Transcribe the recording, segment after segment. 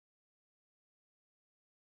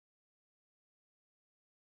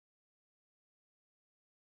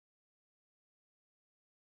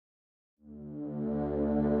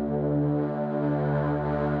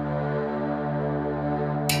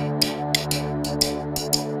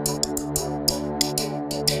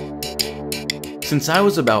Since I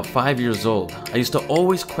was about 5 years old, I used to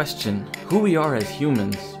always question who we are as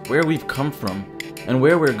humans, where we've come from, and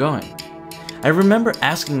where we're going. I remember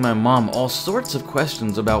asking my mom all sorts of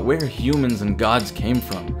questions about where humans and gods came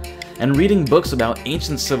from, and reading books about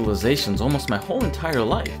ancient civilizations almost my whole entire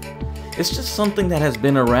life. It's just something that has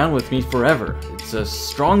been around with me forever. It's a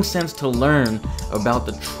strong sense to learn about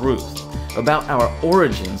the truth, about our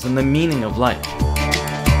origins and the meaning of life.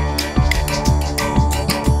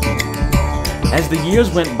 As the years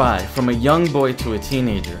went by, from a young boy to a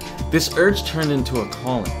teenager, this urge turned into a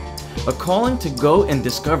calling to go and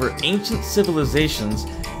discover ancient civilizations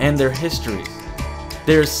and their histories.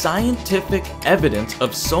 There is scientific evidence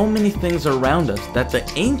of so many things around us that the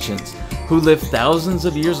ancients, who lived thousands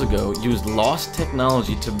of years ago, used lost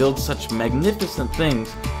technology to build such magnificent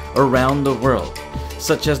things around the world,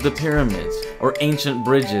 such as the pyramids, or ancient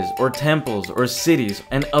bridges, or temples, or cities,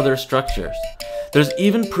 and other structures. There's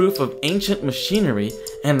even proof of ancient machinery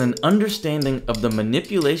and an understanding of the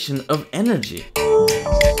manipulation of energy.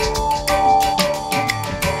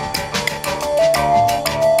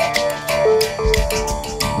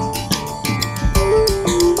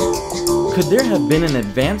 Could there have been an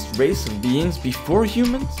advanced race of beings before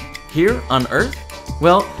humans, here on Earth?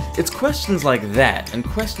 Well, it's questions like that, and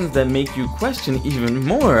questions that make you question even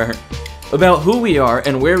more about who we are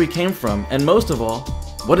and where we came from, and most of all,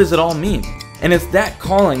 what does it all mean? And it's that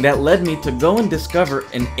calling that led me to go and discover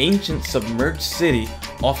an ancient submerged city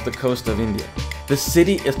off the coast of India. The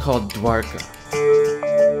city is called Dwarka.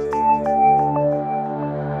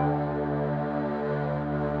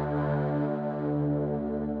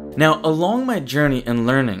 Now, along my journey in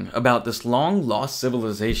learning about this long-lost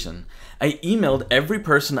civilization, I emailed every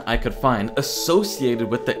person I could find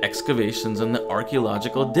associated with the excavations and the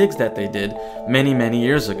archaeological digs that they did many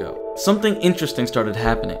years ago. Something interesting started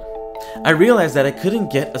happening. I realized that I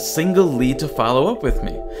couldn't get a single lead to follow up with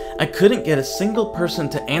me. I couldn't get a single person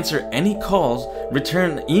to answer any calls,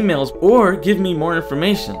 return emails, or give me more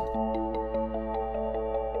information.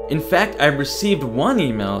 In fact, I received one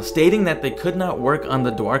email stating that they could not work on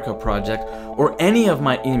the Dwarka project or any of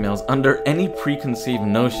my emails under any preconceived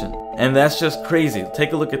notion. And that's just crazy.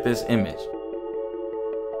 Take a look at this image.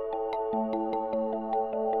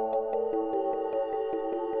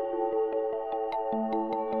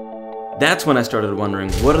 That's when I started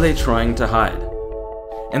wondering, what are they trying to hide?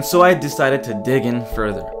 And so I decided to dig in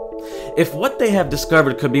further. If what they have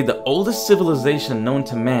discovered could be the oldest civilization known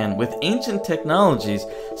to man with ancient technologies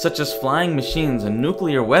such as flying machines and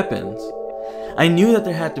nuclear weapons, I knew that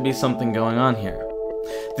there had to be something going on here.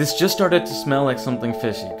 This just started to smell like something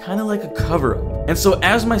fishy, kind of like a cover-up. And so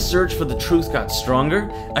as my search for the truth got stronger,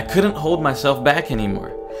 I couldn't hold myself back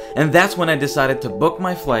anymore. And that's when I decided to book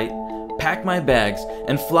my flight, pack my bags,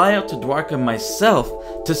 and fly out to Dwarka myself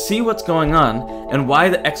to see what's going on and why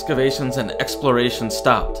the excavations and exploration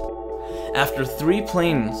stopped. After 3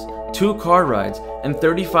 planes, 2 car rides, and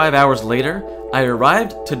 35 hours later, I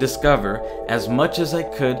arrived to discover as much as I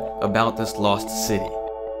could about this lost city.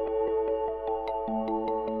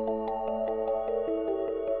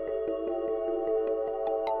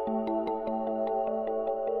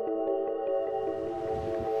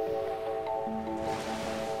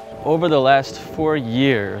 Over the last 4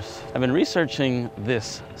 years, I've been researching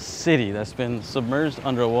this city that's been submerged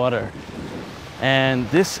underwater. And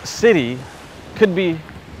this city could be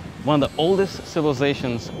one of the oldest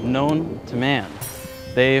civilizations known to man.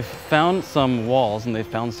 They've found some walls and they've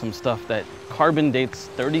found some stuff that carbon dates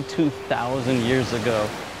 32,000 years ago.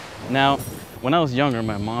 Now, when I was younger,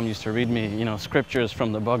 my mom used to read me, scriptures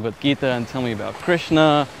from the Bhagavad Gita and tell me about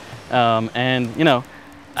Krishna.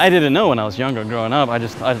 I didn't know when I was younger growing up. I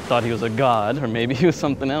thought he was a god, or maybe he was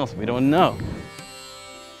something else. We don't know.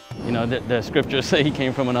 The scriptures say he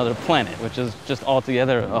came from another planet, which is just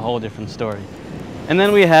altogether a whole different story. And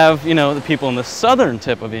then we have, the people in the southern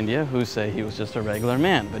tip of India who say he was just a regular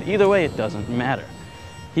man. But either way, it doesn't matter.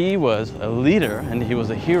 He was a leader and he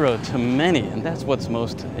was a hero to many. And that's what's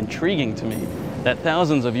most intriguing to me, that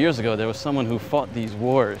thousands of years ago, there was someone who fought these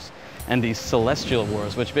wars and these celestial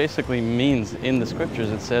wars, which basically means in the scriptures,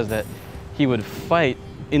 it says that he would fight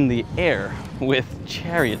in the air with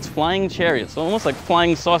chariots, flying chariots, almost like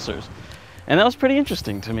flying saucers. And that was pretty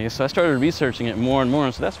interesting to me, so I started researching it more and more,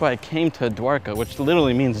 and so that's why I came to Dwarka, which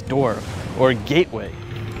literally means door or gateway.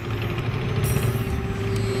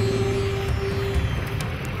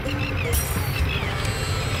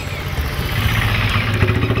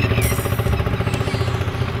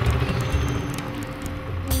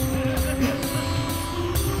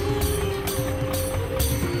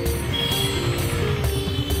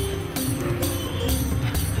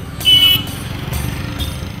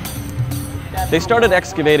 They started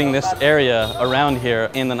excavating this area around here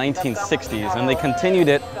in the 1960s, and they continued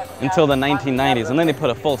it until the 1990s, and then they put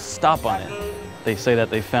a full stop on it. They say that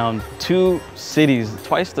they found 2 cities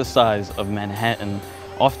twice the size of Manhattan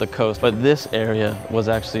off the coast, but this area was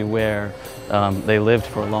actually where they lived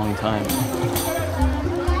for a long time.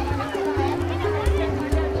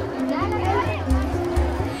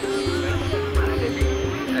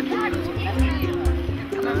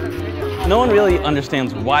 No one really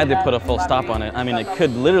understands why they put a full stop on it. I mean, it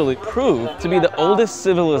could literally prove to be the oldest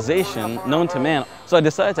civilization known to man. So I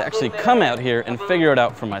decided to actually come out here and figure it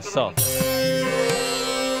out for myself.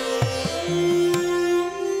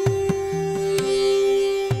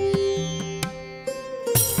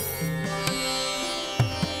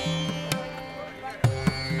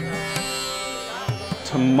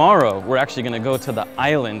 Tomorrow, we're actually going to go to the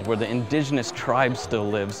island where the indigenous tribe still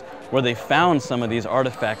lives, where they found some of these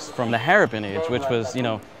artifacts from the Harappan age, which was,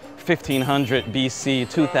 1500 BC,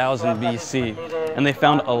 2000 BC. And they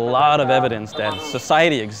found a lot of evidence that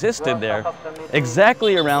society existed there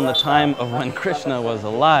exactly around the time of when Krishna was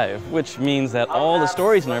alive, which means that all the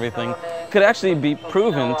stories and everything could actually be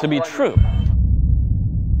proven to be true.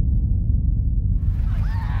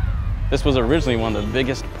 This was originally one of the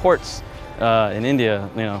biggest ports in India,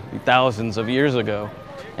 thousands of years ago,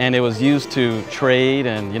 and it was used to trade,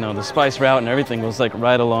 and the spice route and everything was like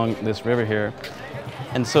right along this river here.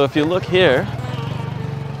 And so if you look here,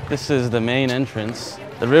 this is the main entrance.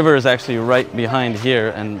 The river is actually right behind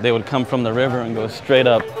here, and they would come from the river and go straight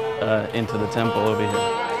up into the temple over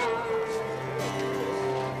here.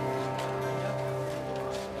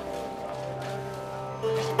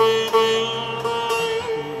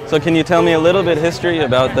 So can you tell me a little bit history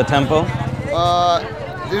about the temple?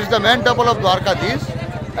 This is the main temple of Dwarka,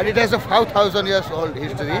 and it has a 5,000 years old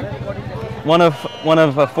history. One of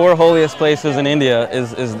 4 holiest places in India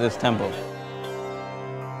is this temple.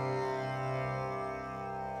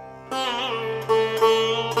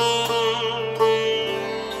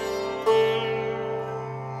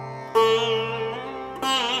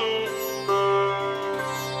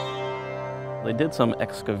 They did some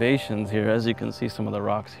excavations here, as you can see some of the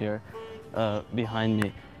rocks here behind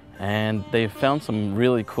me. And they found some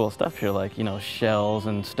really cool stuff here, like, shells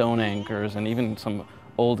and stone anchors, and even some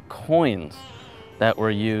old coins that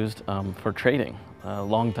were used for trading a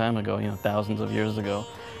long time ago, thousands of years ago.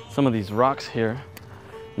 Some of these rocks here,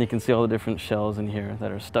 and you can see all the different shells in here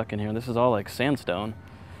that are stuck in here. This is all like sandstone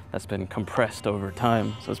that's been compressed over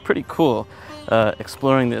time. So it's pretty cool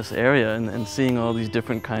exploring this area and seeing all these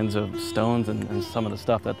different kinds of stones and some of the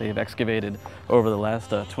stuff that they've excavated over the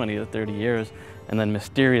last 20 to 30 years. And then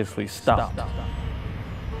mysteriously stopped.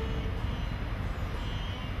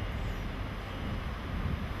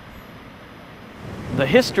 The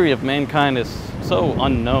history of mankind is so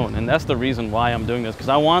unknown, and that's the reason why I'm doing this, because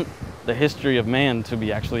I want the history of man to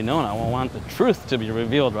be actually known. I want the truth to be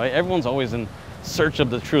revealed, right? Everyone's always in search of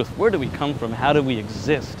the truth. Where do we come from? How do we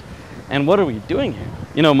exist? And what are we doing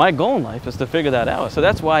here? My goal in life is to figure that out. So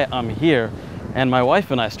that's why I'm here. And my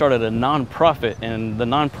wife and I started a nonprofit, and the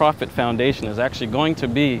nonprofit foundation is actually going to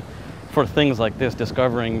be for things like this,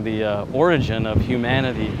 discovering the origin of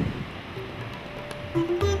humanity.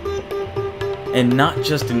 And not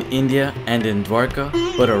just in India and in Dwarka,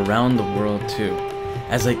 but around the world too.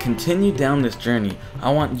 As I continue down this journey, I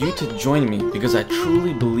want you to join me because I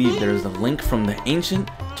truly believe there is a link from the ancient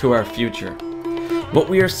to our future. What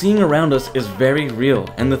we are seeing around us is very real,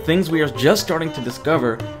 and the things we are just starting to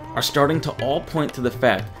discover are starting to all point to the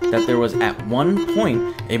fact that there was at one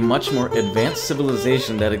point a much more advanced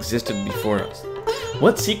civilization that existed before us.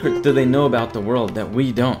 What secrets do they know about the world that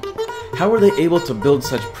we don't? How were they able to build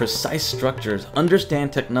such precise structures,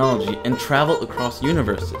 understand technology, and travel across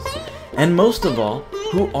universes? And most of all,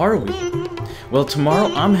 who are we? Well,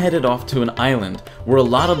 tomorrow I'm headed off to an island where a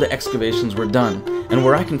lot of the excavations were done, and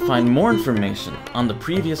where I can find more information on the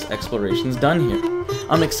previous explorations done here.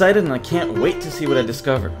 I'm excited and I can't wait to see what I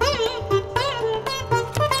discover.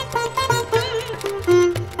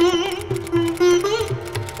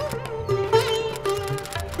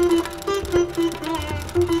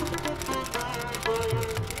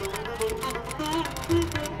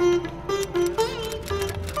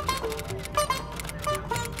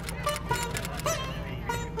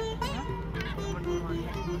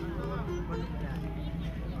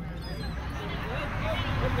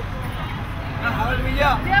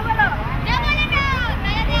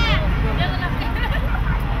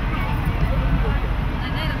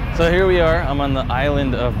 So here we are, I'm on the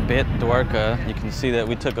island of Dwarka. You can see that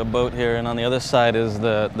we took a boat here, and on the other side is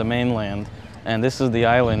the mainland. And this is the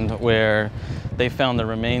island where they found the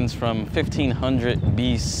remains from 1500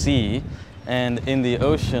 BC. And in the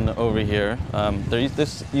ocean over here,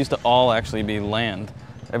 this used to all actually be land.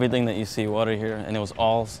 Everything that you see water here, and it was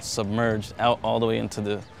all submerged out all the way into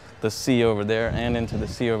the sea over there and into the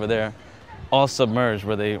sea over there, all submerged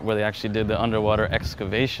where they actually did the underwater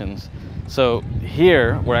excavations. So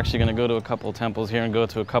here, we're actually gonna go to a couple temples here and go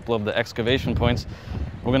to a couple of the excavation points.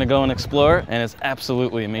 We're gonna go and explore, and it's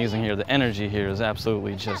absolutely amazing here. The energy here is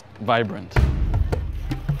absolutely just vibrant.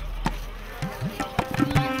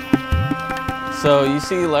 So you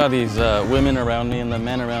see a lot of these women around me and the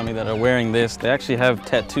men around me that are wearing this. They actually have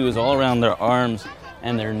tattoos all around their arms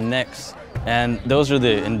and their necks. And those are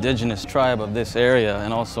the indigenous tribe of this area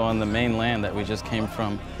and also on the mainland that we just came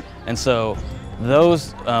from. And so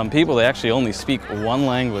those people, they actually only speak one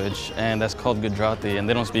language, and that's called Gujarati. And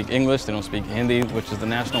they don't speak English, they don't speak Hindi, which is the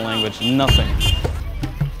national language, nothing.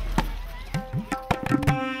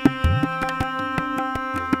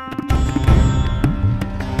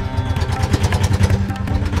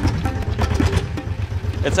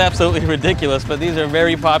 It's absolutely ridiculous, but these are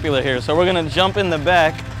very popular here. So we're gonna jump in the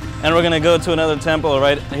back and we're gonna go to another temple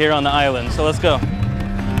right here on the island. So let's go.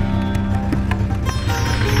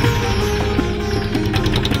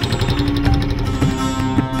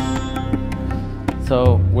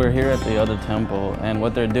 So we're here at the other temple, and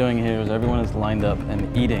what they're doing here is everyone is lined up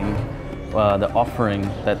and eating the offering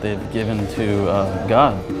that they've given to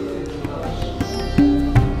God.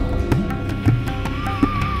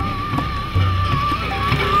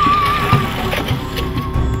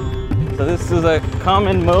 So this is a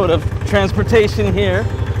common mode of transportation here.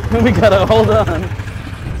 We gotta hold on.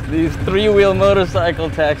 These three-wheel motorcycle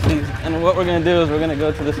taxis. And what we're gonna do is we're gonna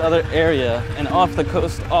go to this other area, and off the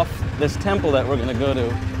coast, off this temple that we're gonna go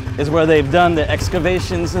to, is where they've done the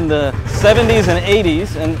excavations in the 70s and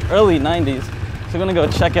 80s and early 90s. So we're gonna go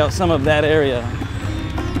check out some of that area.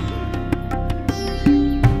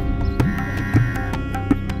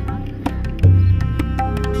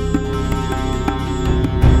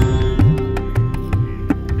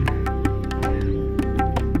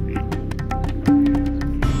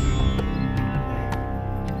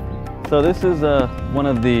 So this is one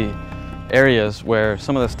of the areas where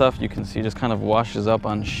some of the stuff you can see just kind of washes up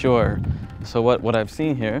on shore. So what I've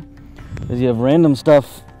seen here is you have random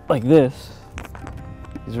stuff like this,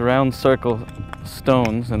 these round circle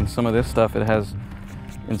stones, and some of this stuff, it has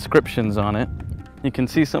inscriptions on it. You can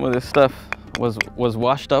see some of this stuff was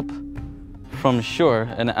washed up from shore,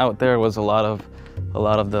 and out there was a lot of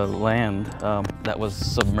the land that was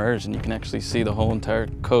submerged, and you can actually see the whole entire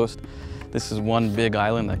coast. This is one big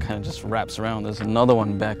island that kind of just wraps around. There's another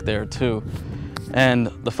one back there too. And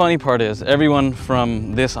the funny part is everyone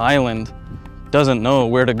from this island doesn't know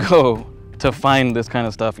where to go to find this kind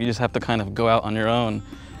of stuff. You just have to kind of go out on your own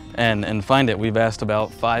and find it. We've asked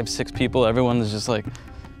about 5, 6 people. Everyone is just like,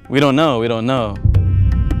 we don't know, we don't know.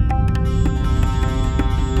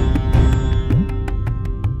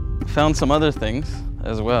 Found some other things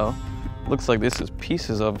as well. Looks like this is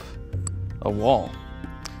pieces of a wall.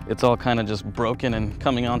 It's all kind of just broken and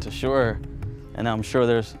coming onto shore, and I'm sure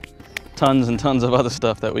there's tons and tons of other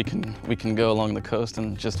stuff that we can go along the coast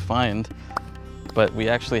and just find, but we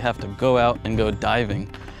actually have to go out and go diving.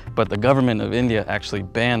 But the government of India actually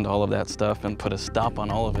banned all of that stuff and put a stop on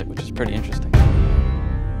all of it, which is pretty interesting.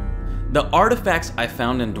 The artifacts I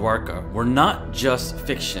found in Dwarka were not just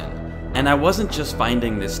fiction, and I wasn't just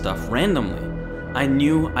finding this stuff randomly. I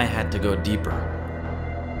knew I had to go deeper.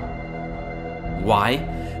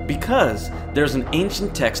 Why? Because there's an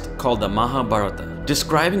ancient text called the Mahabharata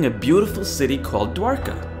describing a beautiful city called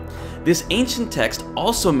Dwarka. This ancient text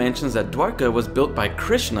also mentions that Dwarka was built by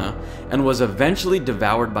Krishna and was eventually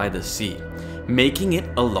devoured by the sea, making it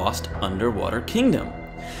a lost underwater kingdom.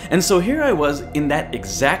 And so here I was in that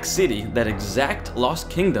exact city, that exact lost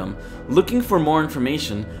kingdom, looking for more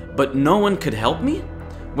information, but no one could help me?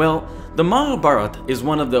 Well, the Mahabharata is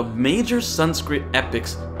one of the major Sanskrit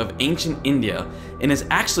epics of ancient India and is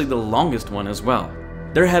actually the longest one as well.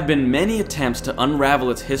 There have been many attempts to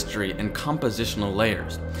unravel its history and compositional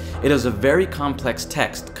layers. It is a very complex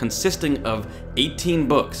text consisting of 18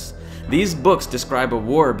 books. These books describe a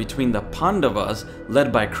war between the Pandavas,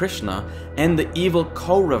 led by Krishna, and the evil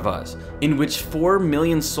Kauravas, in which 4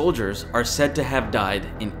 million soldiers are said to have died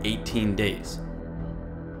in 18 days.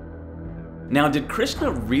 Now, did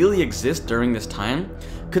Krishna really exist during this time?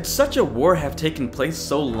 Could such a war have taken place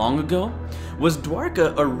so long ago? Was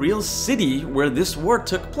Dwarka a real city where this war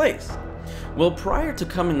took place? Well, prior to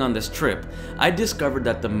coming on this trip, I discovered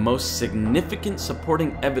that the most significant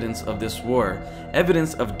supporting evidence of this war,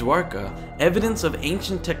 evidence of Dwarka, evidence of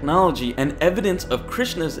ancient technology, and evidence of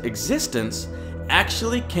Krishna's existence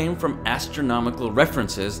actually came from astronomical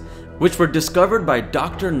references, which were discovered by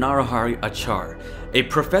Dr. Narahari Achar, a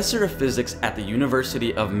professor of physics at the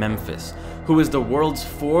University of Memphis, who is the world's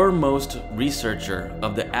foremost researcher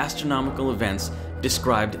of the astronomical events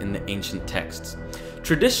described in the ancient texts.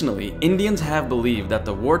 Traditionally, Indians have believed that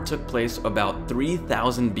the war took place about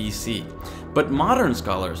 3000 BC, but modern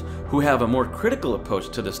scholars who have a more critical approach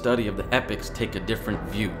to the study of the epics take a different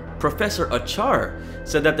view. Professor Achar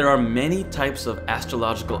said that there are many types of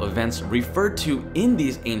astrological events referred to in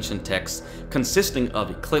these ancient texts, consisting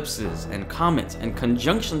of eclipses and comets and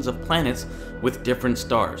conjunctions of planets with different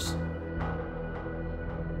stars.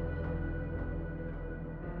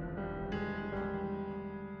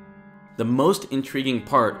 The most intriguing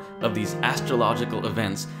part of these astrological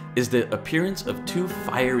events is the appearance of two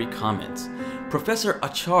fiery comets. Professor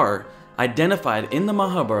Achar identified in the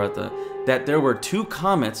Mahabharata that there were two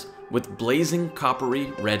comets with blazing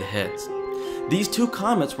coppery red heads. These two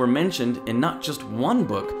comets were mentioned in not just one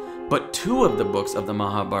book, but two of the books of the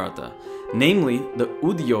Mahabharata, namely the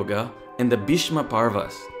Udyoga and the Bhishma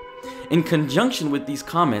Parvas. In conjunction with these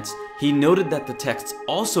comets, he noted that the texts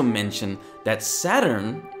also mention that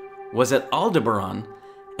Saturn was at Aldebaran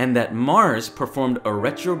and that Mars performed a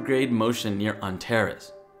retrograde motion near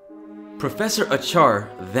Antares. Professor Achar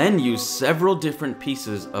then used several different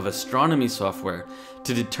pieces of astronomy software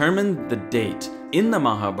to determine the date in the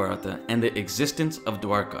Mahabharata and the existence of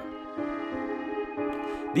Dwarka.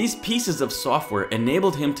 These pieces of software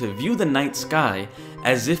enabled him to view the night sky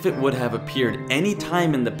as if it would have appeared any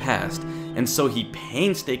time in the past, and so he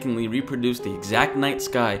painstakingly reproduced the exact night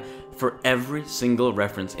sky for every single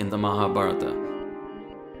reference in the Mahabharata.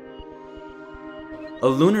 A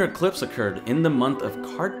lunar eclipse occurred in the month of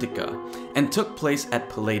Kartika and took place at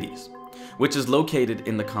Pleiades, which is located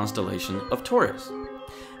in the constellation of Taurus.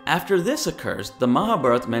 After this occurs, the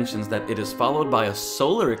Mahabharata mentions that it is followed by a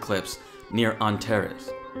solar eclipse near Antares.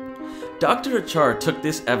 Dr. Achar took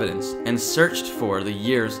this evidence and searched for the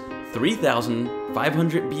years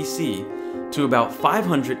 3500 BC to about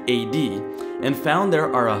 500 AD and found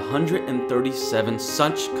there are 137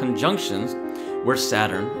 such conjunctions where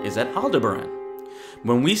Saturn is at Aldebaran.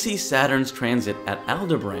 When we see Saturn's transit at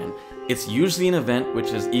Aldebaran, it's usually an event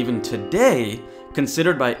which is even today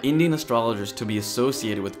considered by Indian astrologers to be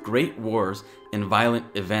associated with great wars and violent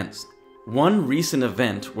events. One recent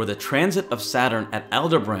event where the transit of Saturn at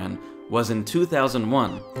Aldebaran was in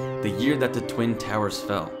 2001, the year that the Twin Towers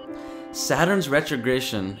fell. Saturn's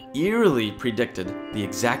retrogression eerily predicted the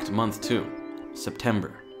exact month too,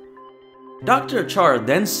 September. Dr. Achar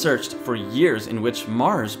then searched for years in which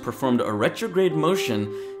Mars performed a retrograde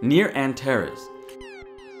motion near Antares.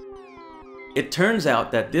 It turns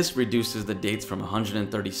out that this reduces the dates from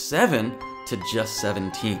 137 to just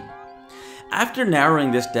 17. After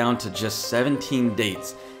narrowing this down to just 17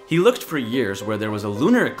 dates, he looked for years where there was a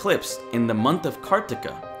lunar eclipse in the month of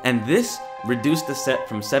Kartika, and this reduced the set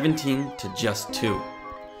from 17 to just 2.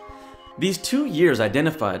 These 2 years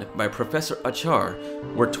identified by Professor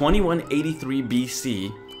Achar were 2183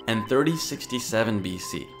 BC and 3067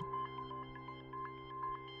 BC.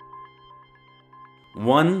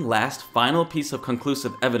 One last final piece of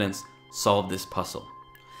conclusive evidence solved this puzzle.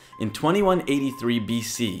 In 2183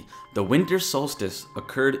 BC, the winter solstice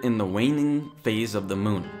occurred in the waning phase of the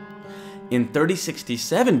moon. In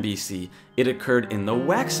 3067 BC, it occurred in the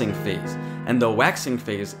waxing phase, and the waxing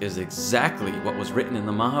phase is exactly what was written in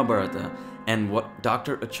the Mahabharata and what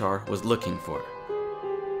Dr. Achar was looking for.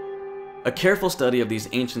 A careful study of these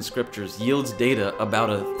ancient scriptures yields data about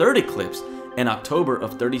a third eclipse in October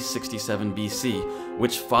of 3067 BC,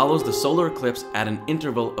 which follows the solar eclipse at an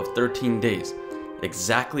interval of 13 days,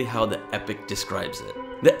 exactly how the epic describes it.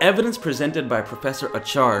 The evidence presented by Professor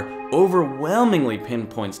Achar overwhelmingly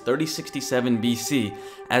pinpoints 3067 BC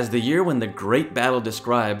as the year when the great battle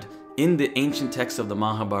described in the ancient texts of the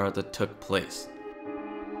Mahabharata took place.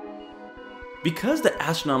 Because the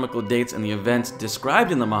astronomical dates and the events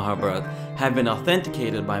described in the Mahabharata have been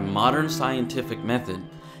authenticated by modern scientific method,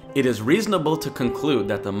 it is reasonable to conclude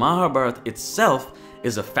that the Mahabharata itself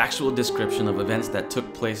is a factual description of events that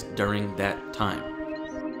took place during that time.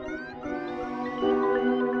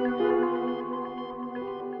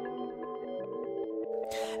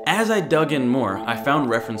 As I dug in more, I found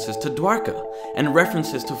references to Dwarka and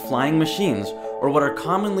references to flying machines, or what are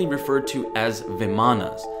commonly referred to as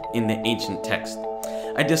Vimanas in the ancient text.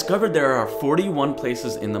 I discovered there are 41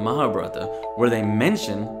 places in the Mahabharata where they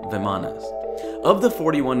mention Vimanas. Of the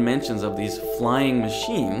 41 mentions of these flying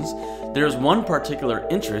machines, there is one particular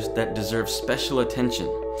interest that deserves special attention,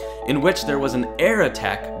 in which there was an air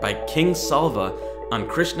attack by King Salva on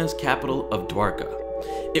Krishna's capital of Dwarka.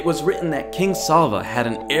 It was written that King Salva had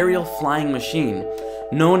an aerial flying machine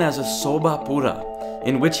known as a Sobapura,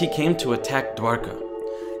 in which he came to attack Dwarka.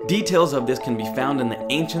 Details of this can be found in the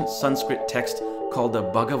ancient Sanskrit text called the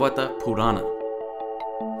Bhagavata Purana.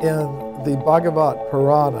 In the Bhagavat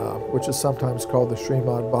Purana, which is sometimes called the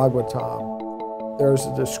Srimad Bhagavatam, there's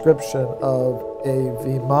a description of a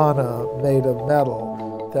vimana made of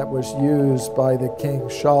metal that was used by the king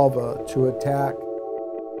Shalva to attack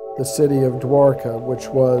the city of Dwarka, which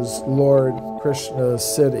was Lord Krishna's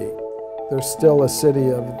city. There's still a city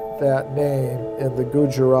of that name in the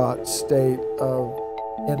Gujarat state of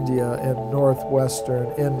India, in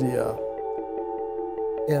northwestern India.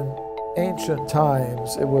 In ancient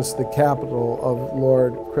times, it was the capital of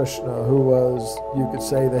Lord Krishna, who was, you could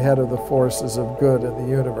say, the head of the forces of good in the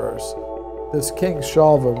universe. This King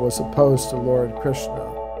Shalva was opposed to Lord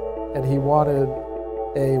Krishna, and he wanted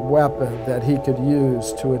a weapon that he could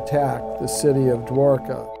use to attack the city of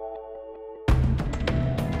Dwarka.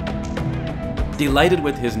 Delighted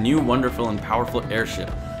with his new wonderful and powerful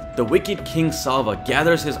airship, the wicked King Salva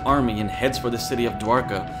gathers his army and heads for the city of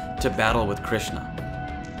Dwarka to battle with Krishna.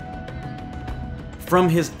 From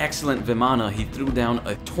his excellent vimana, he threw down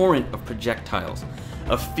a torrent of projectiles.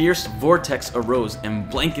 A fierce vortex arose and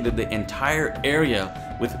blanketed the entire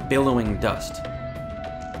area with billowing dust.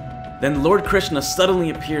 Then Lord Krishna suddenly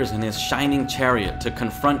appears in his shining chariot to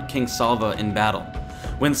confront King Salva in battle.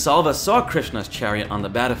 When Salva saw Krishna's chariot on the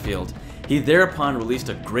battlefield, he thereupon released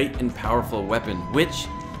a great and powerful weapon, which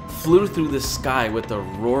flew through the sky with a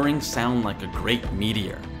roaring sound like a great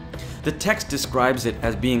meteor. The text describes it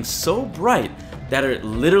as being so bright that it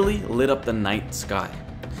literally lit up the night sky.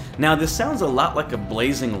 Now this sounds a lot like a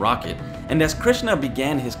blazing rocket, and as Krishna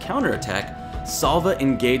began his counterattack, Salva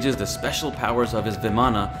engages the special powers of his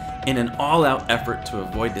vimana in an all-out effort to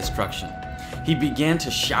avoid destruction. He began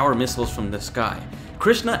to shower missiles from the sky.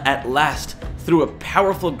 Krishna at last threw a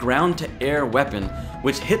powerful ground-to-air weapon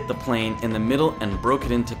which hit the plane in the middle and broke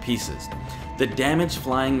it into pieces. The damaged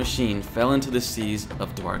flying machine fell into the seas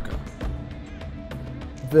of Dwarka.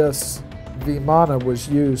 This vimana was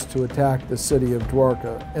used to attack the city of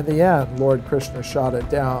Dwarka. In the end, Lord Krishna shot it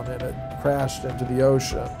down and it crashed into the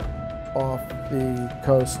ocean off the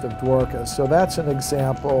coast of Dwarka. So that's an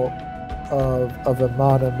example of a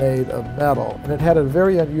vimana made of metal. And it had a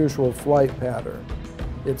very unusual flight pattern.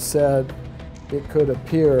 It said it could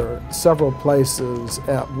appear several places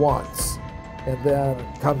at once and then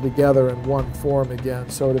come together in one form again.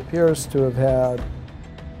 So it appears to have had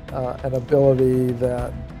an ability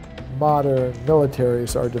that modern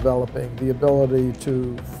militaries are developing, the ability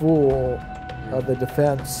to fool the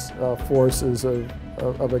defense forces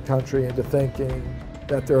of a country into thinking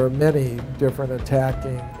that there are many different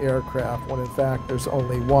attacking aircraft when in fact there's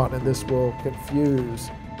only one, and this will confuse,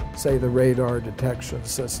 say, the radar detection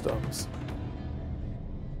systems.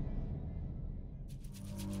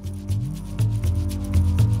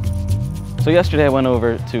 So yesterday I went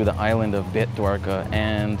over to the island of Dwarka,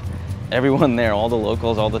 and everyone there, all the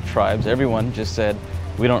locals, all the tribes, everyone just said,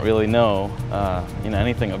 we don't really know,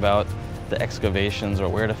 anything about the excavations or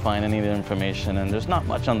where to find any of the information, and there's not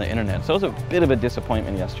much on the internet. So it was a bit of a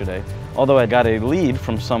disappointment yesterday. Although I got a lead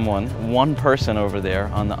from someone, one person over there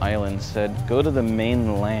on the island said, go to the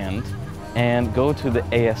mainland and go to the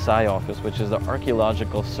ASI office, which is the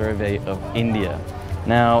Archaeological Survey of India.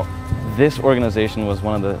 Now, this organization was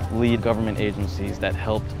one of the lead government agencies that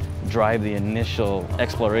helped drive the initial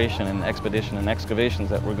exploration and expedition and excavations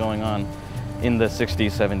that were going on in the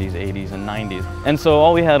 60s, 70s, 80s, and 90s. And so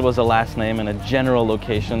all we had was a last name and a general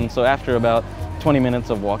location. So after about 20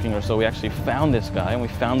 minutes of walking or so, we actually found this guy and we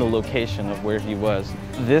found the location of where he was.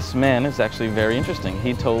 This man is actually very interesting.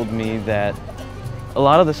 He told me that a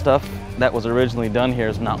lot of the stuff that was originally done here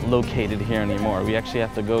is not located here anymore. We actually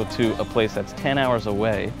have to go to a place that's 10 hours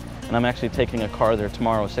away. And I'm actually taking a car there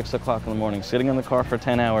tomorrow, 6 o'clock in the morning, sitting in the car for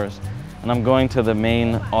 10 hours. And I'm going to the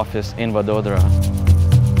main office in Vadodara.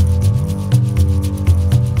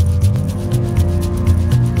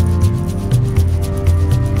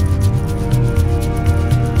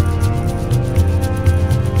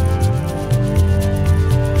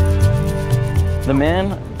 The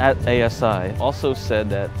man at ASI also said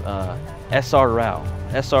that S.R. Rao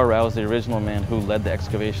is the original man who led the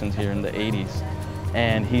excavations here in the 80s.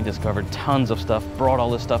 And he discovered tons of stuff, brought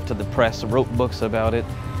all this stuff to the press, wrote books about it.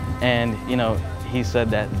 And, he said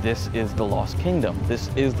that this is the lost kingdom. This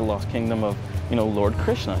is the lost kingdom of, Lord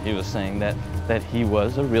Krishna. He was saying that he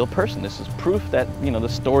was a real person. This is proof that, the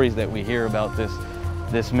stories that we hear about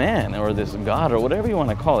this man or this god or whatever you want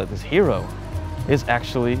to call it, this hero, is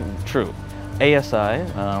actually true. ASI,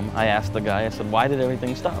 I asked the guy, I said, why did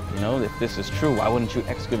everything stop? You know, if this is true, why wouldn't you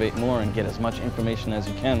excavate more and get as much information as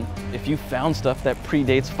you can? If you found stuff that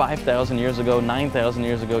predates 5,000 years ago, 9,000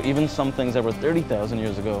 years ago, even some things that were 30,000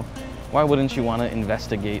 years ago, why wouldn't you want to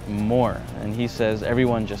investigate more? And he says,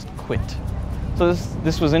 everyone just quit. So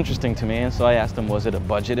this was interesting to me, and so I asked him, was it a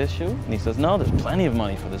budget issue? And he says, no, there's plenty of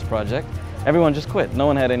money for this project. Everyone just quit. No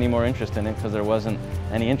one had any more interest in it because there wasn't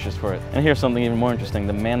any interest for it. And here's something even more interesting.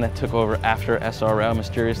 The man that took over after S.R. Rao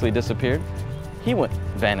mysteriously disappeared, he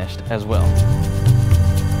vanished as well.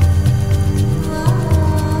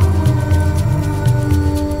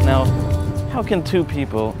 Now, how can 2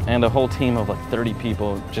 people and a whole team of like 30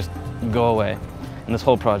 people just go away and this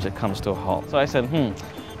whole project comes to a halt? So I said,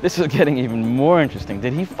 this is getting even more interesting.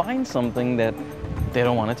 Did he find something that they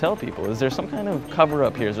don't want to tell people? Is there some kind of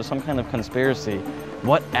cover-up here? Is there some kind of conspiracy?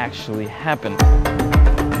 What actually happened?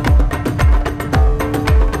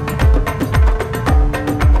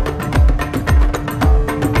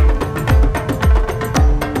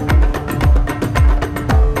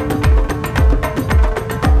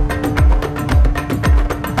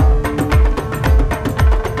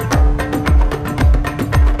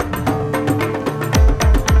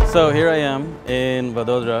 So here I am in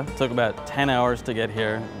Vadodara. It took about 10 hours to get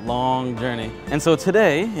here, long journey. And so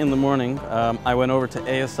today in the morning, I went over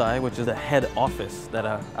to ASI, which is the head office that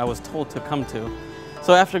I was told to come to.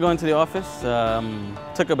 So after going to the office,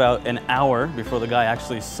 took about an hour before the guy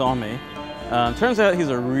actually saw me. Turns out he's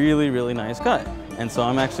a really, really nice guy. And so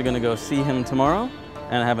I'm actually gonna go see him tomorrow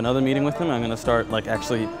and have another meeting with him. I'm gonna start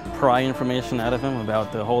actually pry information out of him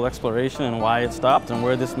about the whole exploration and why it stopped and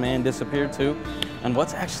where this man disappeared to and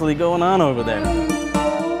what's actually going on over there.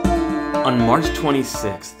 On March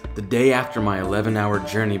 26th, the day after my 11-hour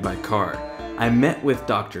journey by car, I met with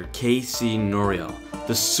Dr. K.C. Noriel,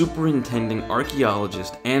 the superintending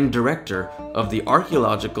archaeologist and director of the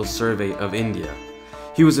Archaeological Survey of India.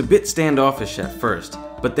 He was a bit standoffish at first,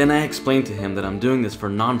 but then I explained to him that I'm doing this for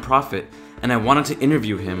non-profit and I wanted to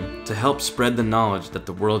interview him to help spread the knowledge that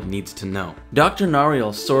the world needs to know. Dr.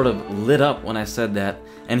 Nariel sort of lit up when I said that,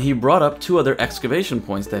 and he brought up 2 other excavation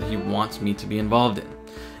points that he wants me to be involved in.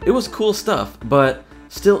 It was cool stuff, but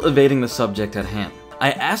still evading the subject at hand.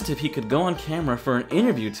 I asked if he could go on camera for an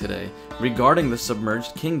interview today regarding the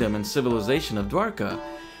submerged kingdom and civilization of Dwarka,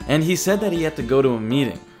 and he said that he had to go to a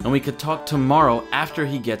meeting, and we could talk tomorrow after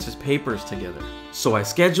he gets his papers together. So I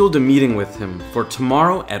scheduled a meeting with him for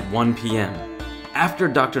tomorrow at 1 p.m. After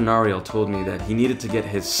Dr. Nariel told me that he needed to get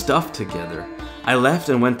his stuff together, I left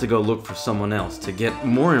and went to go look for someone else to get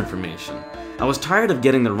more information. I was tired of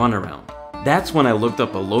getting the runaround. That's when I looked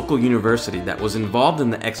up a local university that was involved in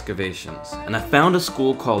the excavations, and I found a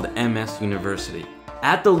school called MS University.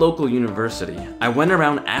 At the local university, I went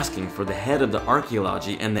around asking for the head of the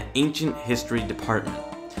archaeology and the ancient history department.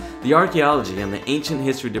 The archaeology and the ancient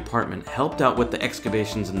history department helped out with the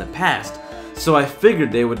excavations in the past, so I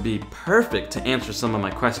figured they would be perfect to answer some of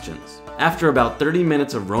my questions. After about 30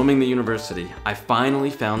 minutes of roaming the university, I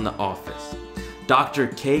finally found the office. Dr.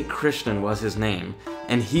 K. Krishnan was his name,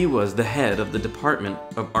 and he was the head of the Department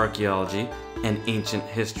of Archaeology and Ancient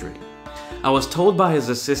History. I was told by his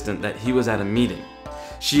assistant that he was at a meeting.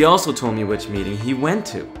 She also told me which meeting he went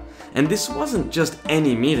to, and this wasn't just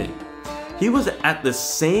any meeting. He was at the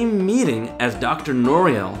same meeting as Dr.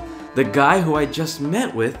 Noriel, the guy who I just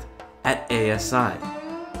met with at ASI.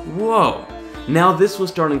 Whoa, now this was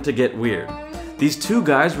starting to get weird. These 2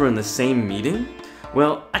 guys were in the same meeting?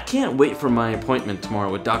 Well, I can't wait for my appointment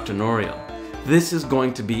tomorrow with Dr. Noriel. This is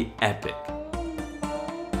going to be epic.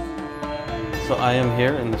 So I am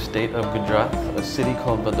here in the state of Gujarat, a city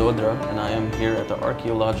called Vadodara, and I am here at the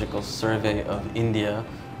Archaeological Survey of India,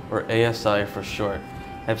 or ASI for short.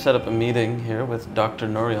 I've set up a meeting here with Dr.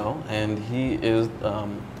 Noriel, and he is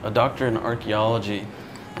a doctor in archaeology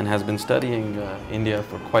and has been studying India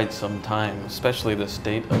for quite some time, especially the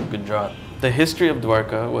state of Gujarat. The history of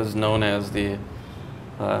Dwarka was known as the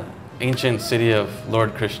ancient city of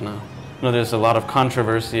Lord Krishna. You know, there's a lot of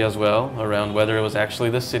controversy as well around whether it was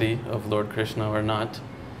actually the city of Lord Krishna or not.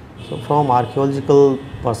 So from archaeological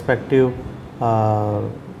perspective,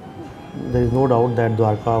 there is no doubt that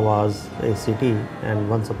Dwarka was a city, and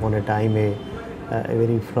once upon a time a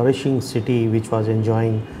very flourishing city which was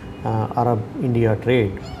enjoying Arab-India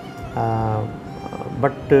trade.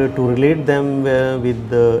 But to relate them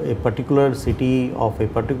with a particular city of a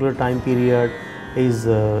particular time period is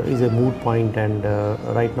a moot point and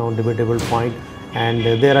right now debatable point, and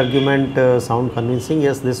their argument sound convincing.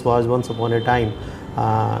 Yes, this was once upon a time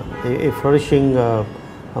a flourishing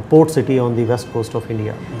port city on the west coast of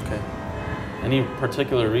India. Okay. Any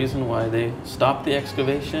particular reason why they stopped the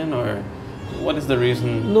excavation, or what is the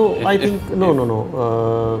reason? No, I think no.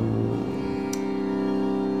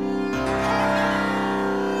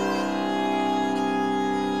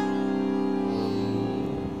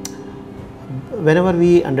 Whenever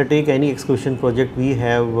we undertake any excavation project, we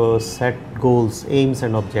have set goals, aims,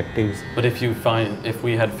 and objectives. But if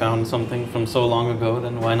we had found something from so long ago,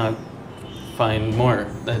 then why not find more?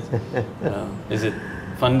 Is it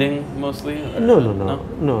funding mostly?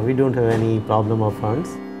 No. We don't have any problem of funds.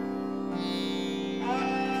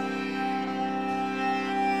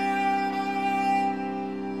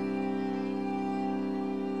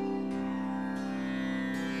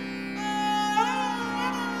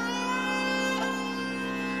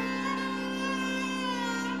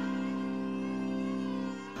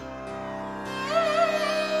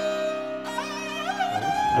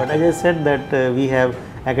 But as I said that we have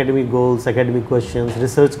academic goals, academic questions,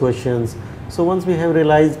 research questions. So once we have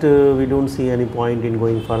realized we don't see any point in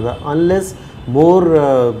going further unless more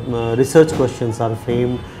research questions are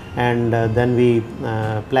framed, and then we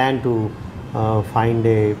plan to find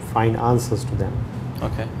answers to them.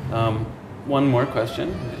 Okay. One more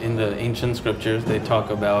question. In the ancient scriptures, they talk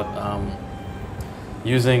about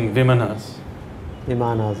using vimanas.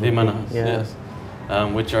 Vimanas. Vimanas, yes.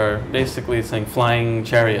 Which are basically saying flying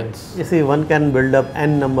chariots. You see, one can build up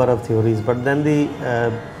n number of theories, but then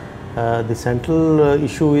the central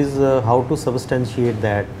issue is how to substantiate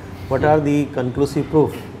that. What are the conclusive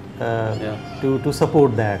proof to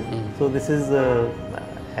support that? So this is,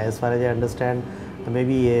 as far as I understand,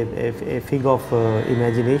 maybe a fig of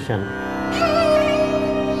imagination.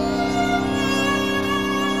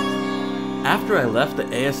 After I left the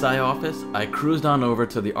ASI office, I cruised on over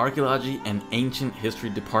to the Archaeology and Ancient History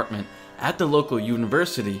department at the local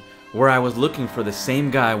university, where I was looking for the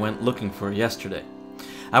same guy I went looking for yesterday.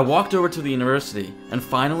 I walked over to the university and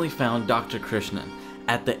finally found Dr. Krishnan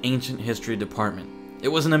at the Ancient History department. It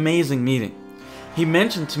was an amazing meeting. He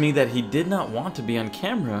mentioned to me that he did not want to be on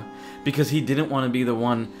camera because he didn't want to be the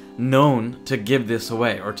one known to give this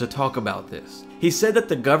away or to talk about this. He said that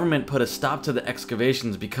the government put a stop to the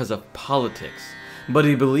excavations because of politics, but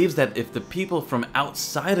he believes that if the people from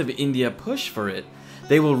outside of India push for it,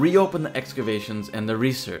 they will reopen the excavations and the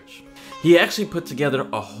research. He actually put together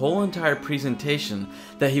a whole entire presentation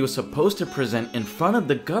that he was supposed to present in front of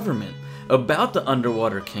the government about the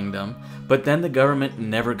underwater kingdom, but then the government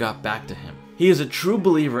never got back to him. He is a true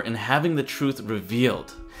believer in having the truth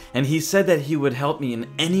revealed, and he said that he would help me in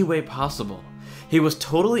any way possible. He was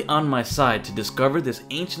totally on my side to discover this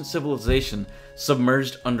ancient civilization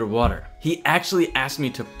submerged underwater. He actually asked me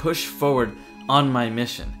to push forward on my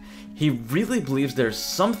mission. He really believes there's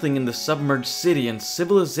something in the submerged city and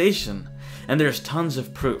civilization, and there's tons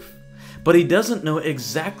of proof. But he doesn't know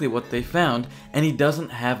exactly what they found, and he doesn't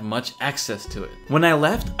have much access to it. When I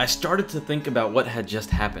left, I started to think about what had just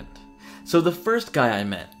happened. So the first guy I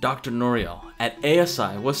met, Dr. Noriel, at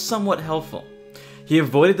ASI was somewhat helpful. He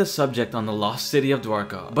avoided the subject on the lost city of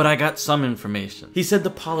Dwarka, but I got some information. He said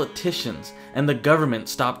the politicians and the government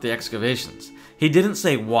stopped the excavations. He didn't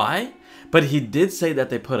say why, but he did say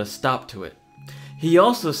that they put a stop to it. He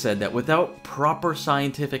also said that without proper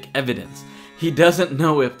scientific evidence, he doesn't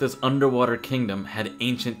know if this underwater kingdom had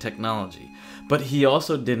ancient technology, but he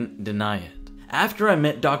also didn't deny it. After I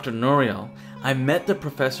met Dr. Noriel, I met the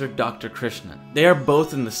professor Dr. Krishnan. They are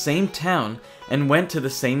both in the same town and went to the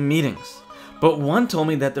same meetings. But one told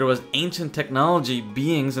me that there was ancient technology,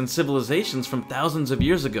 beings, and civilizations from thousands of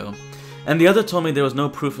years ago, and the other told me there was no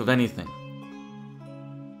proof of anything.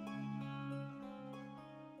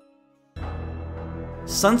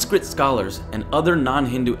 Sanskrit scholars and other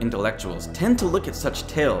non-Hindu intellectuals tend to look at such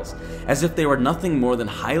tales as if they were nothing more than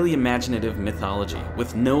highly imaginative mythology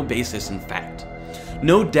with no basis in fact.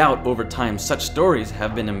 No doubt over time such stories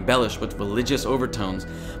have been embellished with religious overtones,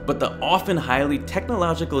 but the often highly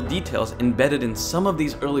technological details embedded in some of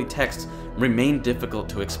these early texts remain difficult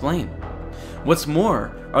to explain. What's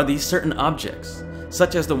more are these certain objects,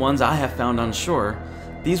 such as the ones I have found on shore.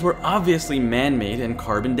 These were obviously man-made and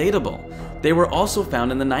carbon datable. They were also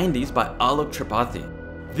found in the 90s by Alok Tripathi.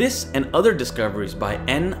 This and other discoveries by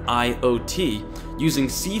NIOT using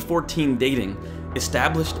C14 dating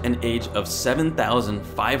established an age of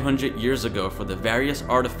 7,500 years ago for the various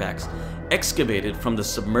artifacts excavated from the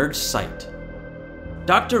submerged site.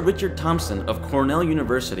 Dr. Richard Thompson of Cornell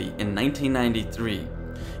University in 1993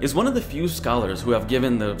 is one of the few scholars who have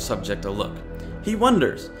given the subject a look. He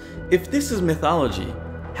wonders, if this is mythology,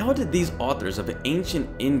 how did these authors of ancient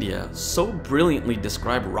India so brilliantly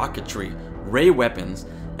describe rocketry, ray weapons,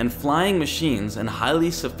 and flying machines and highly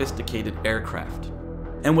sophisticated aircraft?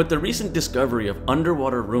 And with the recent discovery of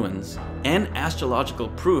underwater ruins and astrological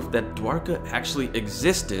proof that Dwarka actually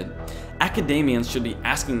existed, academians should be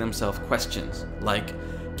asking themselves questions like,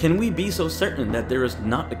 can we be so certain that there is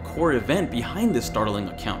not a core event behind this startling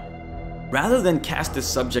account? Rather than cast this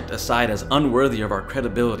subject aside as unworthy of our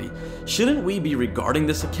credibility, shouldn't we be regarding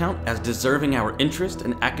this account as deserving our interest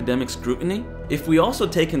and academic scrutiny? If we also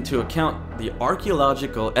take into account the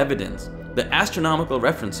archaeological evidence, the astronomical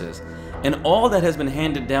references, and all that has been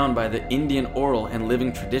handed down by the Indian oral and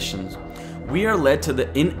living traditions, we are led to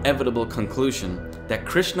the inevitable conclusion that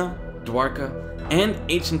Krishna, Dwarka, and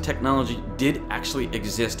ancient technology did actually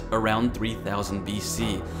exist around 3000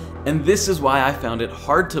 BC. And this is why I found it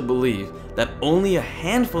hard to believe that only a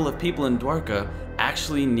handful of people in Dwarka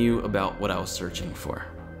actually knew about what I was searching for.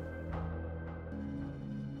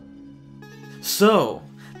 So,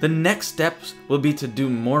 the next steps will be to do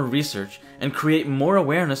more research and create more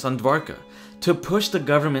awareness on Dwarka, to push the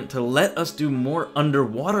government to let us do more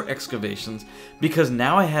underwater excavations, because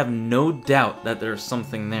now I have no doubt that there's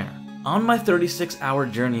something there. On my 36-hour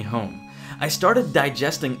journey home, I started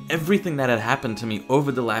digesting everything that had happened to me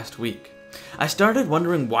over the last week. I started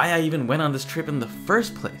wondering why I even went on this trip in the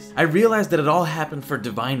first place. I realized that it all happened for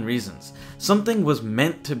divine reasons. Something was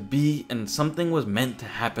meant to be and something was meant to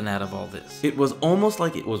happen out of all this. It was almost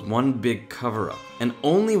like it was one big cover-up, and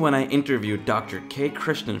only when I interviewed Dr. K.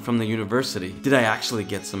 Krishnan from the university did I actually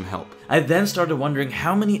get some help. I then started wondering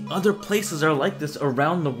how many other places are like this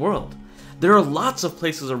around the world. There are lots of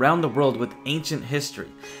places around the world with ancient history,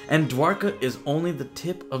 and Dwarka is only the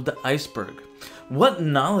tip of the iceberg. What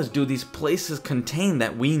knowledge do these places contain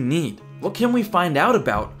that we need? What can we find out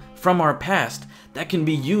about from our past that can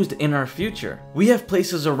be used in our future? We have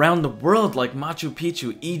places around the world like Machu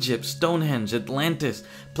Picchu, Egypt, Stonehenge, Atlantis,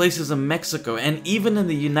 places in Mexico, and even in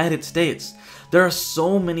the United States. There are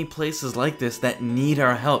so many places like this that need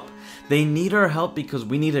our help. They need our help because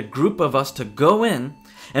we need a group of us to go in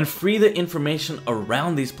and free the information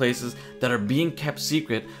around these places that are being kept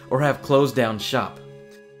secret or have closed down shop.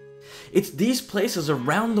 It's these places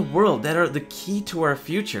around the world that are the key to our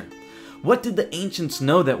future. What did the ancients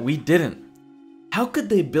know that we didn't? How could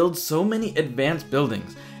they build so many advanced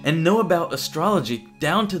buildings and know about astrology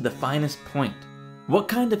down to the finest point? What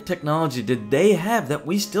kind of technology did they have that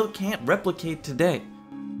we still can't replicate today?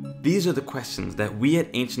 These are the questions that we at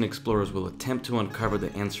Ancient Explorers will attempt to uncover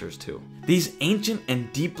the answers to. These ancient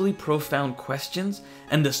and deeply profound questions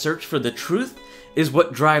and the search for the truth is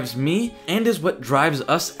what drives me and is what drives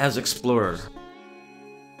us as explorers.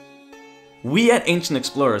 We at Ancient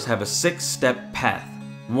Explorers have a 6-step path.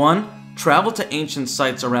 1. Travel to ancient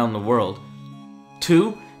sites around the world.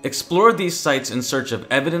 2. Explore these sites in search of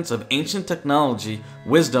evidence of ancient technology,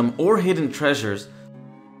 wisdom, or hidden treasures.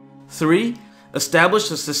 3. Establish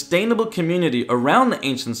a sustainable community around the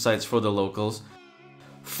ancient sites for the locals.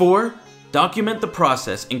 4. Document the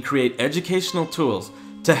process and create educational tools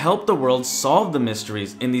to help the world solve the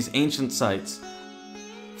mysteries in these ancient sites.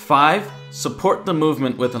 5. Support the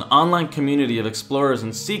movement with an online community of explorers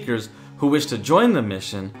and seekers who wish to join the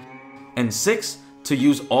mission. And 6. To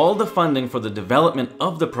use all the funding for the development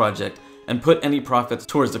of the project and put any profits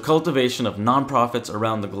towards the cultivation of nonprofits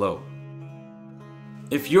around the globe.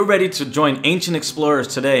 If you're ready to join Ancient Explorers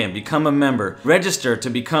today and become a member, register to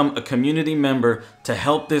become a community member to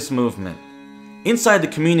help this movement. Inside the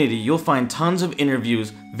community, you'll find tons of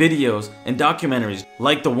interviews, videos, and documentaries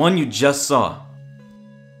like the one you just saw.